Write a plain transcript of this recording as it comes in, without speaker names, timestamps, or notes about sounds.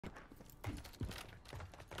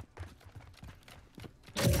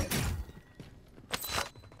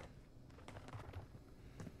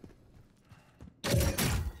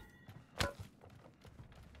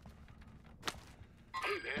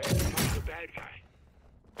The bad guy.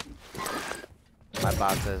 My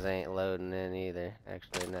boxes ain't loading in either.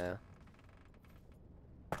 Actually, no.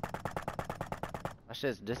 My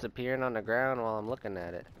shit's disappearing on the ground while I'm looking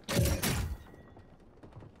at it.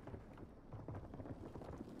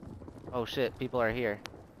 Oh shit, people are here.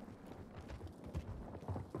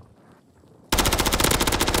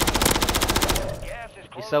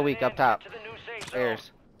 He's so weak up top.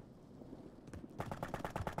 Stairs.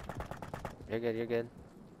 You're good, you're good.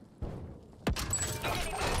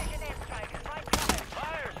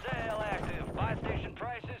 Fire sale active. Buy station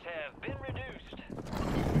prices have been reduced.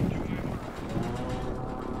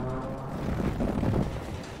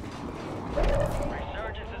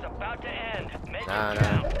 Resurgence is about to end. Make it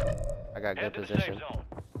count. I got good position.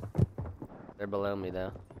 They're below me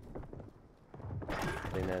though.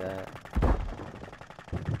 They know that.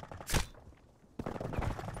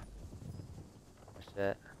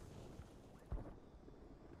 Shit.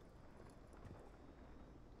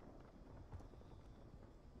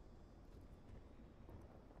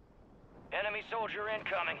 Enemy soldier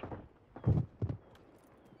incoming.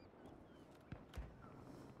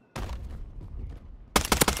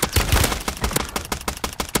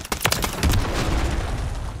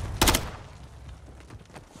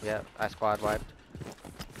 Yep, I squad wiped.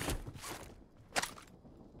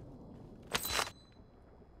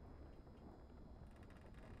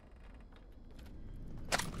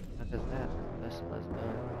 What is that? Let's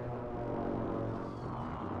go.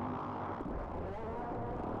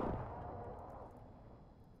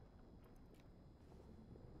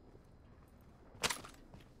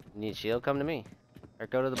 Need shield? Come to me. Or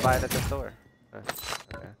go to the bite at the store. Okay.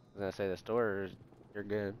 I was gonna say the store is, you're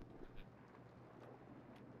good.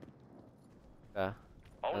 I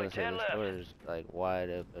Only was gonna say 10 the left. store is like wide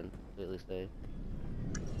open, completely safe.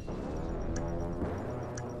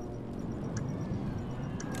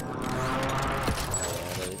 Oh,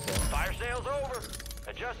 yeah, really safe. Fire sale's over.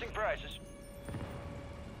 Adjusting prices.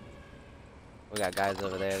 We got guys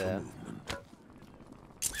over there though.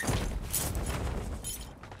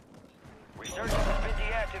 Resurgence has been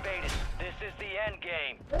deactivated. This is the end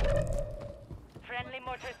game. Friendly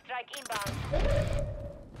mortar strike inbound.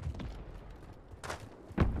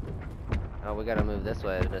 Oh, we gotta move this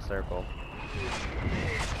way to the circle.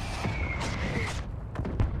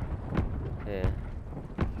 Yeah.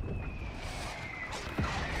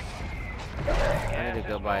 I need to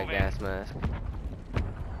go buy a gas mask.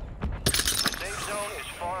 The safe zone is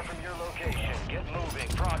far from your location. Get moving,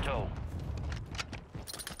 pronto.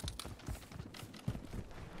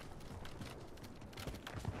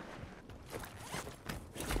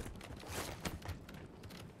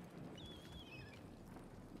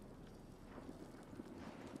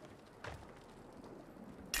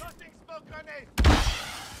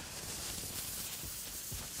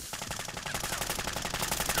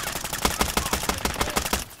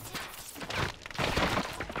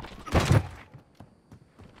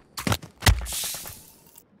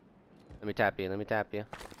 Let me tap you, let me tap you.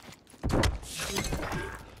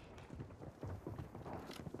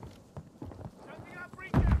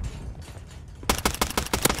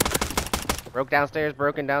 Broke downstairs,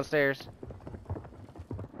 broken downstairs.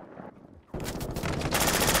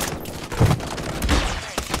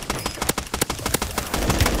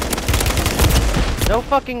 No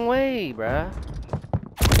fucking way, bruh.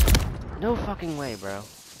 No fucking way, bro.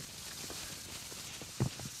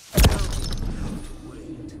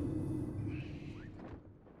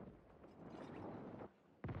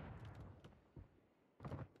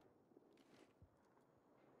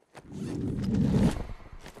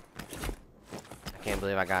 I can't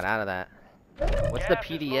believe I got out of that. What's the Gas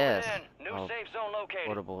is PDS? moving in. New Oh, safe zone located.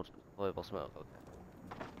 portable deployable smoke. Okay.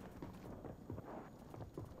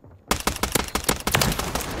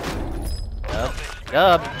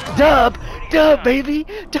 Dub, baby,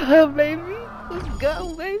 dub, baby. Let's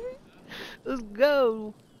go, baby. Let's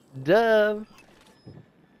go, dub.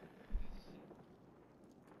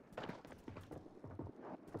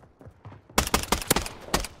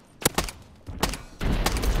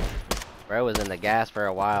 Bro was in the gas for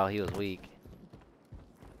a while. He was weak.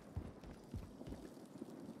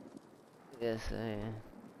 Yes,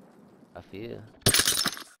 I feel.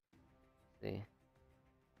 See.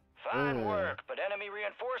 Fine work, but enemy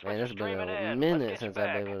reinforcements Man, are it's been streaming a in. minute Let's get you since I've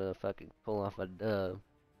back. been able to fucking pull off a dub.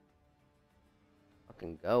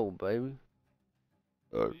 Fucking go, baby.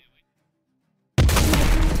 That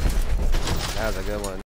was a good one.